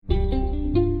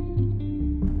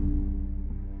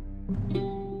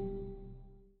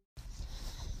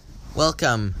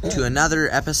Welcome to another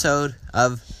episode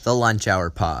of the Lunch Hour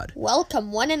Pod.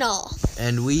 Welcome, one and all.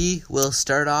 And we will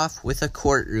start off with a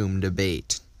courtroom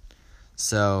debate.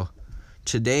 So,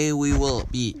 today we will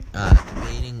be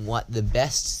debating what the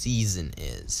best season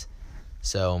is.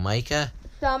 So, Micah?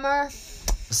 Summer.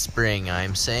 Spring,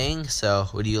 I'm saying. So,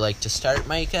 would you like to start,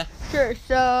 Micah? Sure,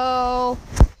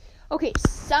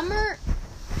 summer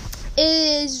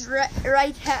is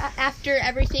right after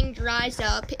everything dries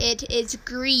up. It is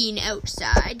green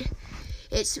outside.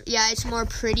 It's more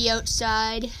pretty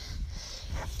outside.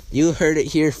 You heard it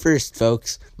here first,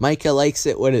 folks. Micah likes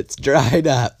it when it's dried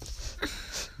up.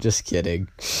 Just kidding.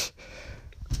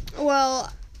 Well,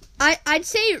 I'd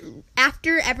say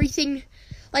after everything,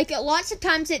 lots of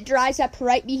times it dries up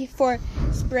right before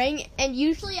spring, and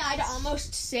usually I'd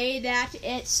almost say that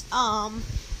it's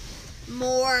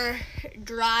more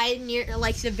dry near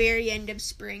the very end of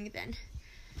spring than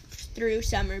through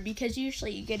summer, because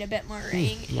usually you get a bit more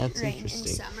rain in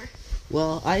summer.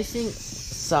 Well, I think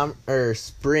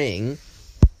spring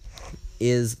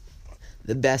is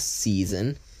the best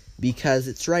season because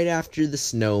it's right after the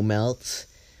snow melts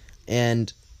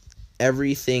and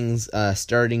everything's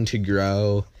starting to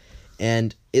grow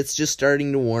and it's just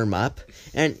starting to warm up,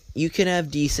 and you can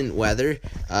have decent weather.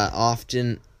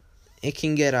 Often it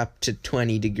can get up to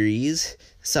 20 degrees,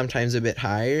 sometimes a bit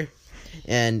higher,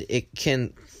 and it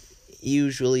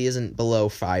usually isn't below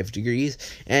 5 degrees.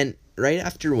 And right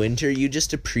after winter, you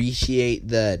just appreciate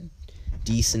the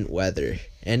decent weather,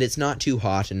 and it's not too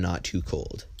hot and not too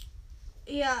cold.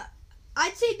 Yeah,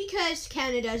 I'd say because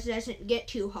Canada doesn't get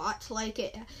too hot,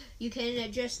 you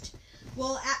can just,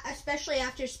 especially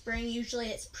after spring, usually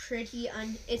it's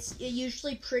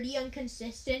usually pretty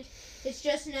inconsistent. It's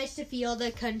just nice to feel the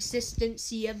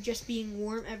consistency of just being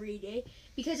warm every day,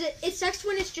 because it sucks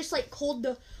when it's just cold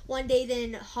the one day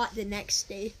then hot the next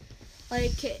day.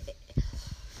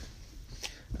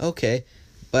 Okay,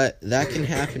 but that can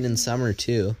happen in summer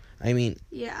too. I mean,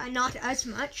 yeah, not as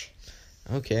much.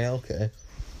 Okay.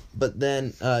 But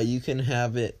then you can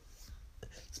have it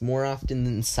more often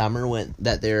in summer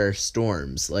that there are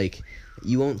storms.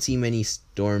 You won't see many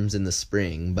storms in the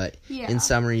spring, but in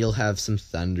summer you'll have some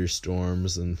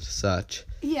thunderstorms and such.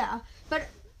 Yeah, but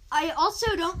I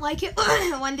also don't like it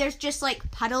when there's just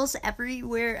puddles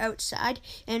everywhere outside,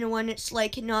 and when it's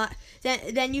not,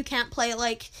 then you can't play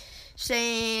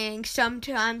saying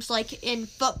sometimes in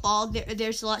football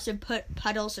there's lots of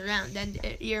puddles around, then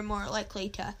you're more likely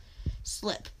to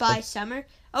slip by summer.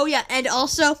 Oh yeah, and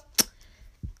also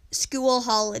school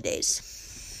holidays.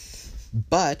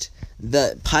 But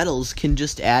the puddles can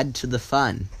just add to the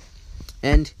fun.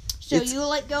 And so you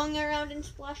like going around and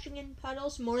splashing in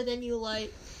puddles more than you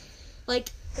like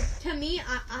to me,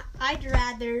 I'd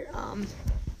rather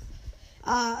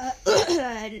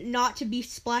not to be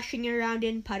splashing around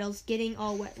in puddles, getting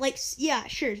all wet. Yeah,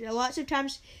 sure, lots of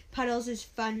times puddles is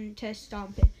fun to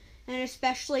stomp in, and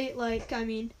especially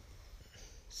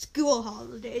school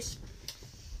holidays.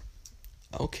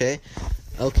 Okay,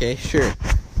 sure.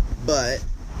 But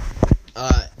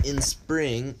in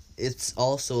spring, it's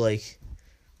also like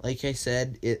I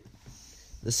said,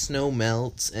 the snow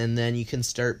melts and then you can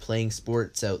start playing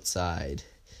sports outside.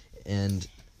 And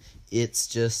it's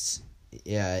just,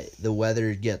 the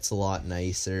weather gets a lot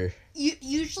nicer.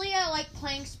 Usually I like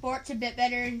playing sports a bit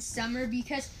better in summer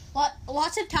because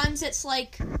lots of times it's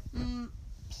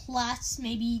plus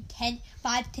maybe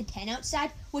 5 to 10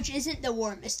 outside, which isn't the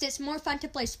warmest. It's more fun to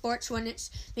play sports when it's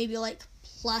maybe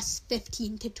plus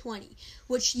 15 to 20,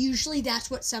 which usually that's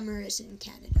what summer is in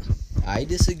Canada. I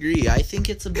disagree. I think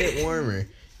it's a bit warmer.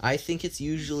 I think it's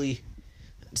usually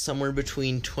somewhere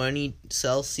between 20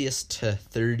 Celsius to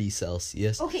 30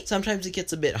 Celsius. Okay. Sometimes it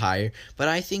gets a bit higher, but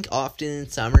I think often in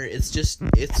summer it's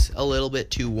a little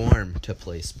bit too warm to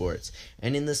play sports.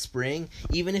 And in the spring,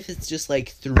 even if it's just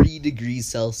 3 degrees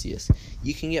Celsius,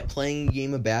 you can get playing a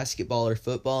game of basketball or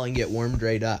football and get warmed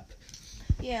right up.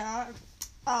 Yeah,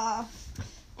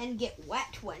 and get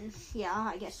wet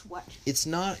I guess wet. It's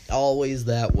not always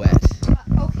that wet.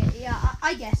 Okay, yeah,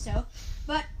 I guess so.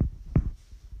 But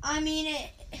I mean, it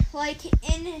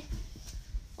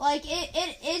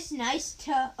is nice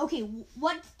to. Okay,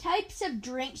 what types of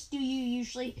drinks do you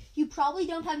usually? You probably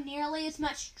don't have nearly as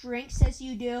much drinks as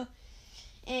you do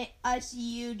in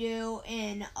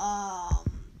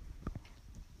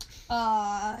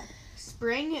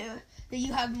spring.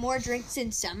 You have more drinks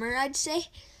in summer, I'd say.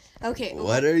 Okay.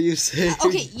 What are you saying?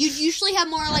 Okay, you usually have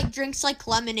more drinks like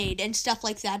lemonade and stuff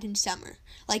like that in summer,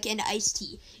 and iced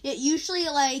tea. It usually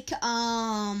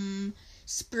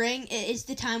spring is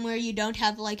the time where you don't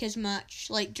have as much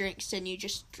drinks and you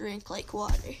just drink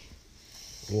water.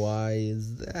 Why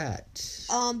is that?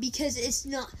 Because it's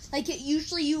not like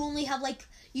usually you only have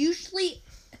usually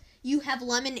you have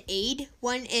lemonade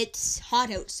when it's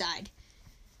hot outside.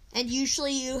 And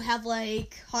usually you have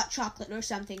hot chocolate or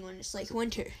something when it's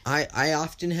winter. I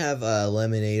often have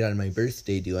lemonade on my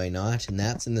birthday, do I not? And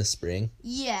that's in the spring.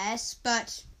 Yes,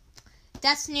 but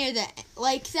that's near the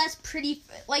that's pretty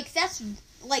that's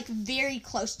very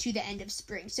close to the end of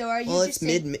spring. So are you just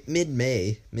it's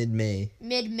mid-May.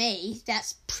 Mid-May,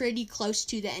 that's pretty close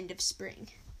to the end of spring.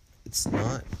 It's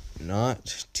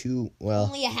not too well.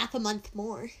 Only a half a month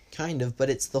more. Kind of, but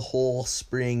it's the whole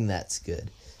spring that's good.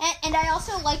 And I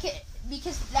also like it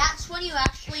because that's when you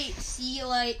actually see,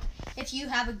 if you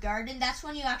have a garden, that's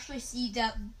when you actually see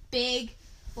the big,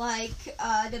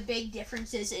 the big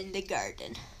differences in the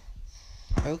garden.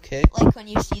 Okay. When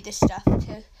you see the stuff,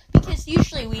 too. Because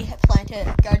usually we plant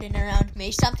a garden around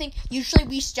May something. Usually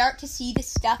we start to see the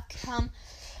stuff come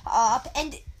up.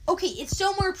 And, okay, it's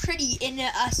so more pretty in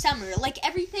summer.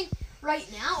 Everything right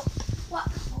now, what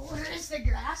color is the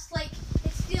grass?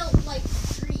 It's still,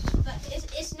 green. But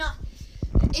it's not.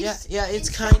 It's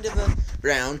kind of a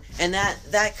brown, and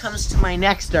that comes to my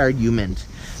next argument.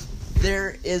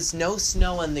 There is no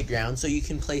snow on the ground, so you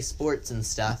can play sports and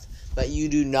stuff, but you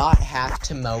do not have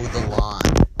to mow the lawn.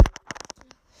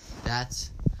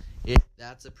 That's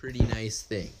a pretty nice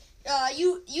thing.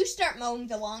 You start mowing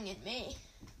the lawn in May.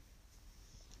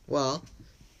 Well,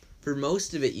 for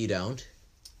most of it you don't.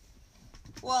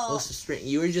 Well, most of spring.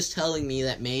 You were just telling me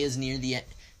that May is near the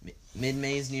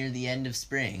mid-May is near the end of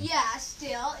spring. Yeah,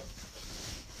 still,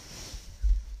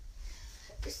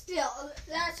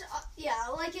 that's,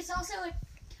 it's also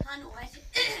kind of wet,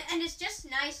 and it's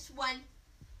just nice when,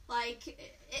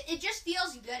 it just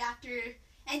feels good after,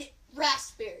 and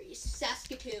raspberries,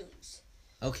 Saskatoons.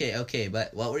 Okay,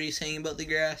 but what were you saying about the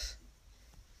grass?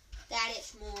 That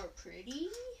it's more pretty.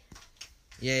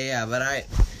 Yeah, but I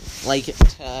like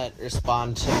to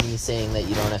respond to me saying that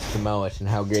you don't have to mow it and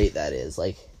how great that is,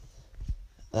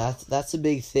 That's a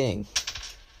big thing.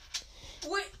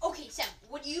 Okay, Sam,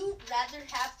 would you rather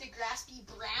have the grass be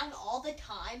brown all the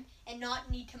time and not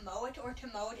need to mow it, or to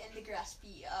mow it and the grass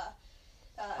be,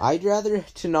 I'd rather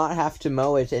to not have to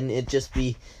mow it and it just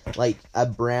be, a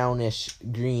brownish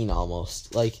green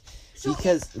almost.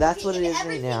 Because that's what it is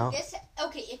right now. If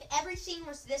everything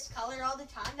was this color all the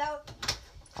time, though,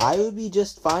 I would be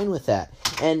just fine with that.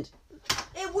 And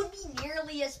it would be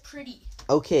nearly as pretty.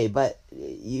 Okay, but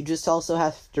you just also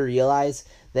have to realize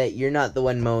that you're not the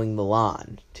one mowing the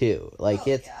lawn, too.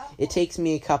 It takes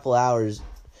me a couple hours,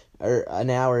 or an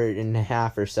hour and a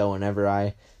half or so whenever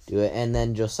I do it, and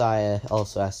then Josiah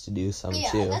also has to do some, too.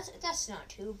 Yeah, that's not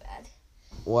too bad.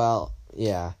 Well,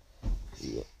 yeah.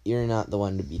 You're not the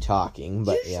one to be talking,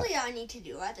 but Usually I need to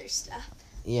do other stuff.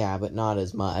 Yeah, but not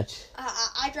as much.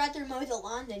 I'd rather mow the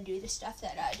lawn than do the stuff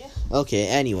that I do. Okay,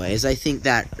 anyways, I think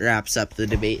that wraps up the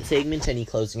debate segment. Any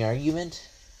closing argument?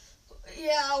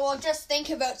 Yeah, well, just think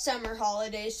about summer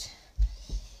holidays.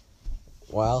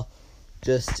 Well,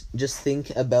 just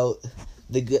think about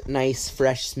the good, nice,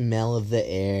 fresh smell of the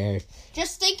air.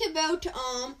 Just think about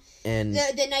and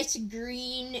the nice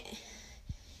green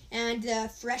and the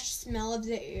fresh smell of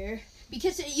the air,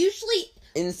 because it usually.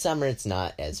 In summer, it's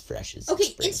not as fresh as spring.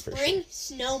 Okay, in spring,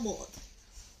 snow mold.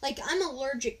 I'm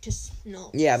allergic to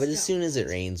snow. Yeah, but as soon as it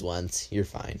rains once, you're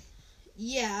fine.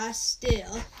 Yeah,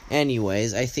 still.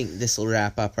 Anyways, I think this will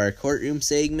wrap up our courtroom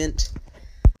segment.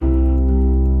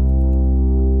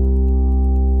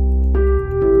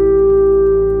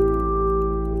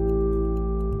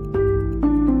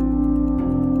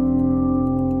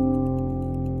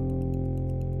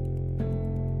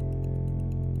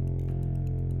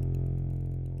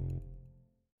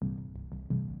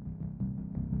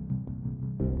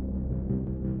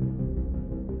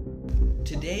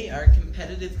 Today, our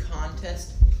competitive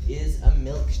contest is a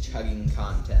milk chugging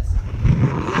contest.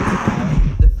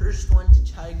 The first one to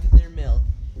chug their milk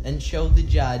and show the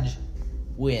judge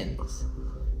wins.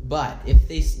 But if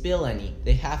they spill any,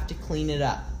 they have to clean it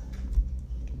up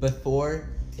before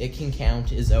it can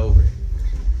count is over.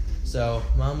 So,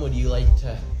 Mom, would you like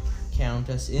to count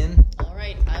us in? All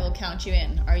right, I will count you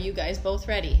in. Are you guys both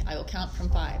ready? I will count from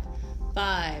 5.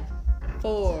 5,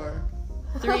 4,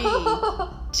 3,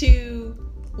 2,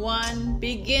 1.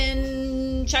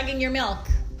 Begin chugging your milk.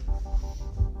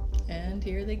 And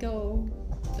here they go.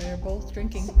 They're both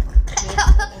drinking.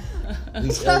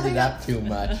 We filled it up too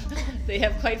much. They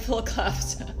have quite full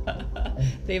cups.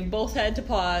 They've both had to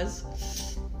pause.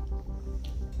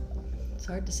 It's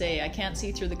hard to say. I can't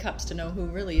see through the cups to know who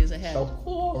really is ahead. So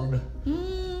cold.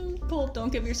 Cold.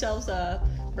 Don't give yourselves a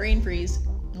brain freeze.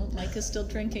 Oh, Mike is still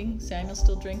drinking. Samuel's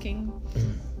still drinking.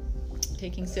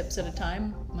 Taking sips at a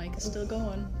time. Mike is still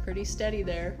going. Pretty steady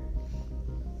there.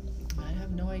 I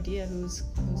have no idea who's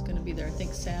going to be there. I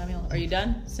think Samuel. Are you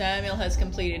done? Samuel has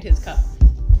completed his cup.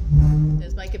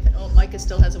 Is Mike? Micah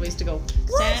still has a ways to go.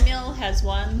 What? Samuel has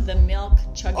won the milk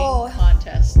chugging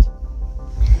contest.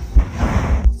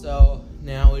 So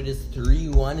now it is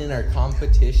 3-1 in our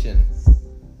competition.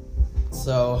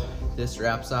 So this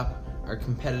wraps up our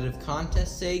competitive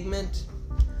contest segment.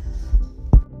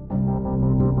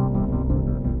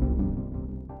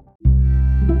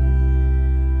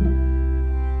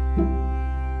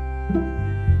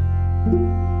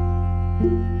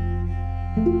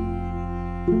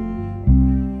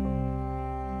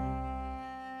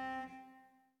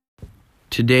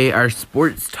 Today, our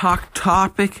sports talk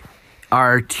topic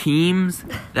are teams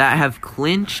that have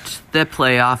clinched the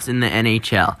playoffs in the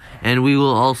NHL. And we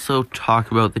will also talk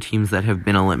about the teams that have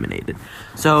been eliminated.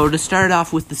 So, to start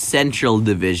off with the Central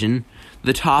Division,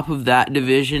 the top of that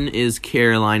division is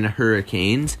Carolina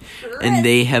Hurricanes. And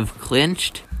they have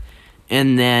clinched.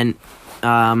 And then,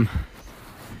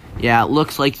 it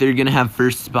looks like they're going to have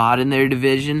first spot in their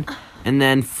division. And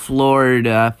then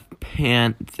Florida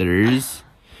Panthers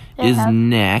is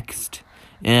next,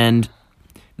 and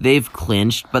they've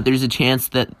clinched, but there's a chance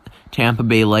that Tampa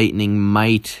Bay Lightning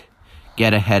might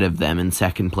get ahead of them in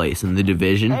second place in the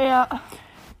division. Yeah.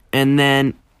 And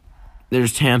then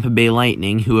there's Tampa Bay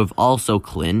Lightning, who have also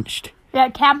clinched. Yeah,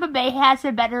 Tampa Bay has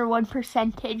a better win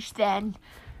percentage than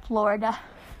Florida.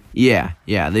 Yeah,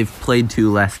 they've played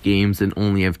 2 less games and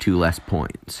only have 2 less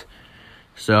points.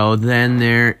 So then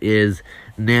there is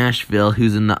Nashville,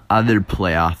 who's in the other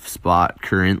playoff spot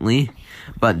currently,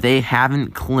 but they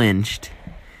haven't clinched,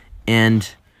 and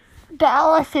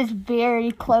Dallas is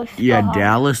very close.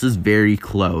 Dallas is very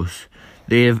close.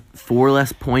 They have 4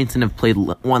 less points and have played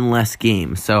 1 less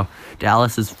game. So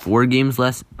Dallas has 4 games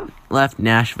left.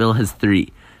 Nashville has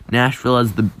 3. Nashville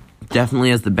definitely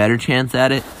has the better chance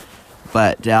at it,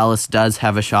 but Dallas does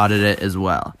have a shot at it as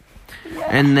well. Yeah.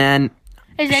 And then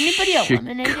is anybody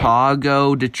eliminated?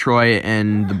 Chicago, Detroit,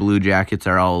 and the Blue Jackets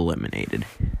are all eliminated.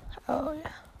 Oh,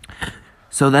 yeah.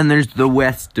 So then there's the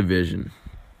West Division.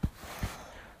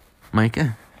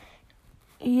 Micah?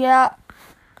 Yeah.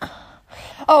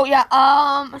 Oh, yeah.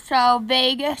 So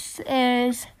Vegas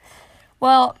is,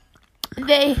 well,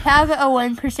 they have a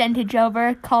win percentage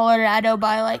over Colorado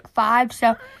by 5,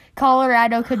 so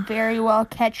Colorado could very well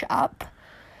catch up.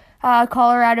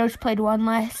 Colorado's played 1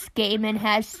 less game and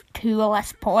has 2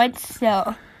 less points,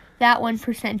 so that win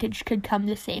percentage could come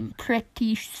the same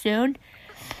pretty soon.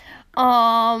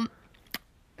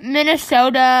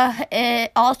 Minnesota,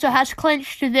 it also has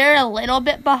clinched. They're a little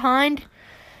bit behind,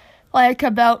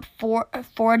 about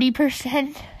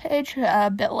 40%,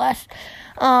 a bit less.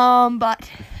 But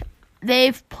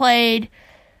they've played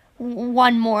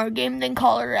 1 more game than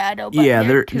Colorado.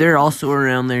 But they're also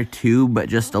around there too, but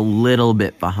just a little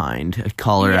bit behind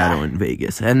Colorado and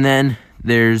Vegas. And then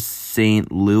there's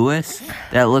St. Louis.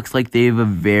 That looks like they have a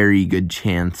very good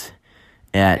chance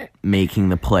at making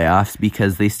the playoffs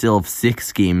because they still have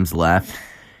 6 games left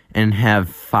and have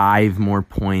 5 more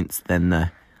points than the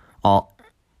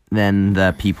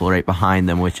people right behind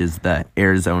them, which is the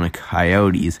Arizona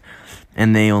Coyotes,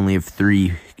 and they only have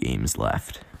 3 games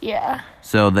left. Yeah.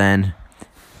 So then,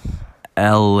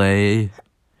 LA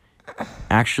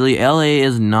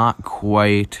is not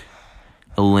quite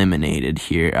eliminated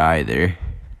here either.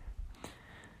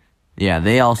 Yeah,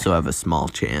 they also have a small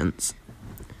chance.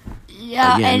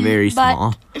 Yeah, again, very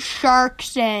small.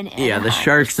 Sharks and the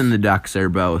Sharks and the Ducks are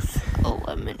both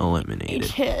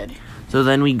eliminated. So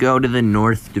then we go to the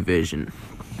North Division.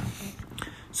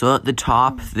 So at the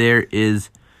top there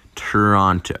is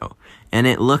Toronto. And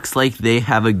it looks like they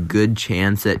have a good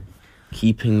chance at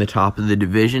keeping the top of the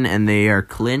division, and they are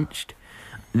clinched.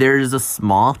 There's a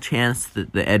small chance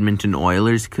that the Edmonton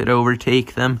Oilers could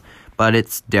overtake them, but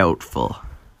it's doubtful.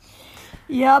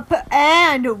 Yep,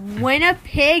 and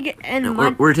Winnipeg and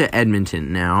we're to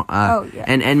Edmonton now.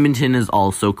 And Edmonton is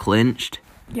also clinched.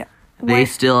 Yeah. They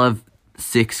still have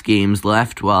 6 games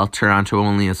left, while Toronto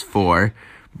only has 4,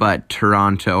 but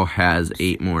Toronto has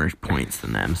 8 more points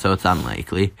than them, so it's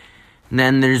unlikely. And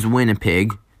then there's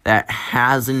Winnipeg that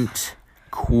hasn't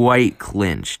quite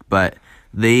clinched, but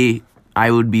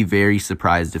I would be very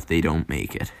surprised if they don't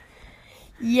make it.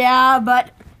 Yeah,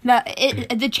 but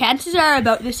the chances are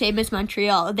about the same as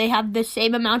Montreal. They have the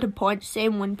same amount of points,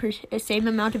 same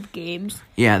amount of games.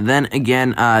 Yeah, then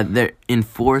again, in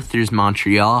 4th there's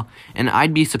Montreal, and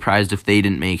I'd be surprised if they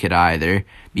didn't make it either,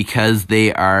 because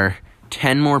they are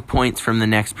 10 more points from the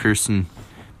next person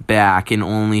back and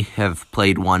only have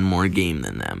played one more game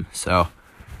than them. So,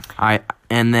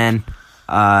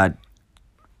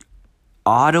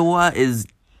 Ottawa is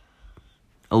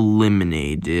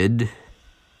eliminated.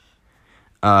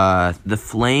 The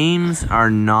Flames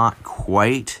are not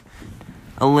quite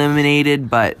eliminated,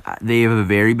 but they have a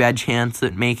very bad chance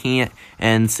at making it,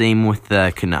 and same with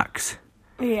the Canucks.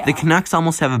 Yeah. The Canucks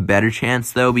almost have a better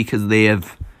chance, though, because they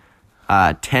have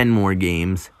 10 more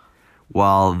games,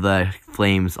 while the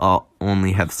Flames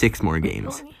only have 6 more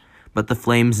games. But the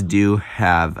Flames do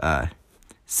have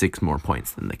 6 more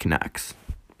points than the Canucks.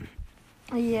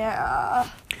 Yeah.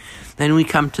 Then we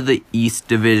come to the East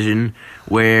Division,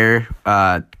 where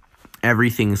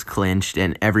everything's clinched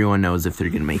and everyone knows if they're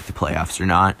going to make the playoffs or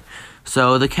not.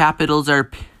 So the Capitals are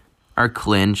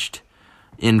clinched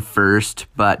in first,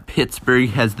 but Pittsburgh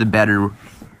has the better.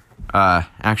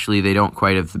 Actually, they don't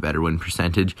quite have the better win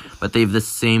percentage, but they have the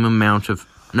same amount of.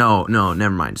 No,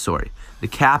 never mind. Sorry. The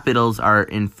Capitals are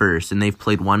in first, and they've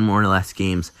played one more or less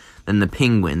games than the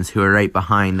Penguins, who are right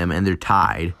behind them, and they're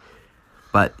tied.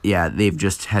 But, yeah, they've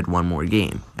just had one more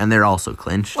game, and they're also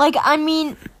clinched.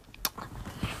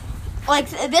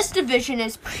 This division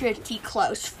is pretty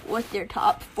close with their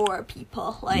top 4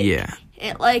 people. Yeah.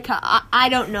 I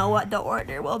don't know what the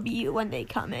order will be when they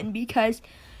come in, because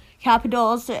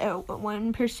Capitals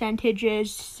win percentage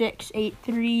is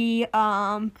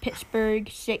 6.83, Pittsburgh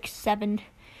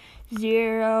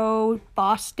 6.70,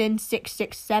 Boston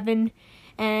 6.67,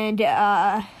 and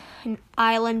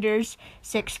Islanders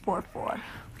 6.44.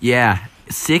 Yeah,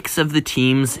 6 of the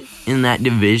teams in that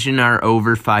division are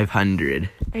over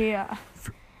 500. Yeah.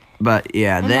 But,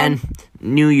 yeah, then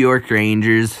New York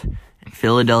Rangers,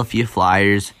 Philadelphia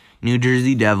Flyers, New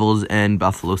Jersey Devils, and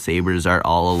Buffalo Sabres are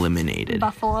all eliminated.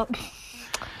 Buffalo.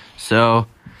 So,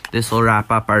 this will wrap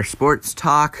up our sports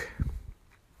talk.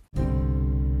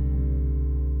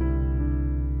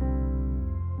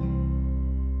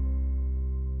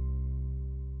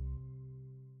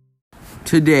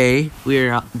 Today,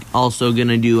 we're also going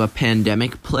to do a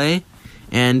pandemic play,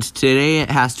 and today it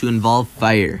has to involve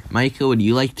fire. Micah, would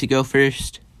you like to go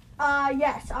first?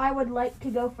 Yes, I would like to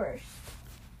go first.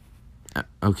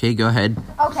 Okay, go ahead.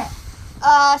 Okay.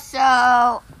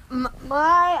 So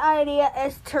my idea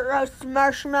is to roast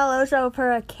marshmallows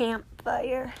over a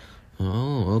campfire.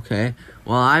 Oh, okay.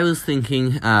 Well, I was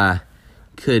thinking,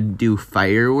 could do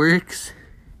fireworks.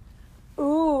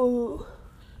 Ooh.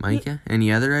 Micah, any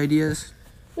other ideas?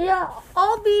 Yeah,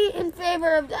 I'll be in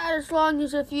favor of that as long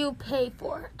as if you pay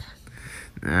for it.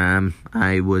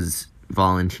 I was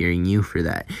volunteering you for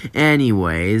that.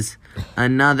 Anyways,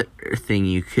 another thing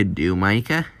you could do,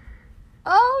 Micah.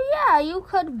 Oh, yeah, you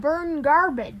could burn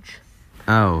garbage.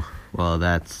 Oh, well,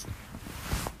 that's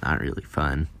not really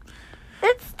fun.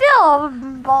 It still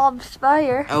involves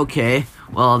fire. Okay,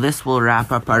 well, this will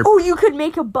wrap up our... Oh, you could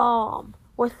make a bomb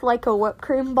with, like, a whipped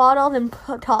cream bottle and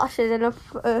toss it in a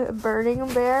burning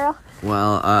barrel.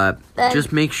 Well,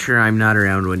 just make sure I'm not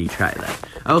around when you try that.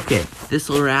 Okay, this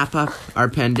will wrap up our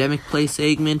pandemic play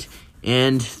segment,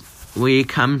 and we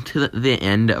come to the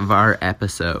end of our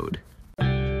episode.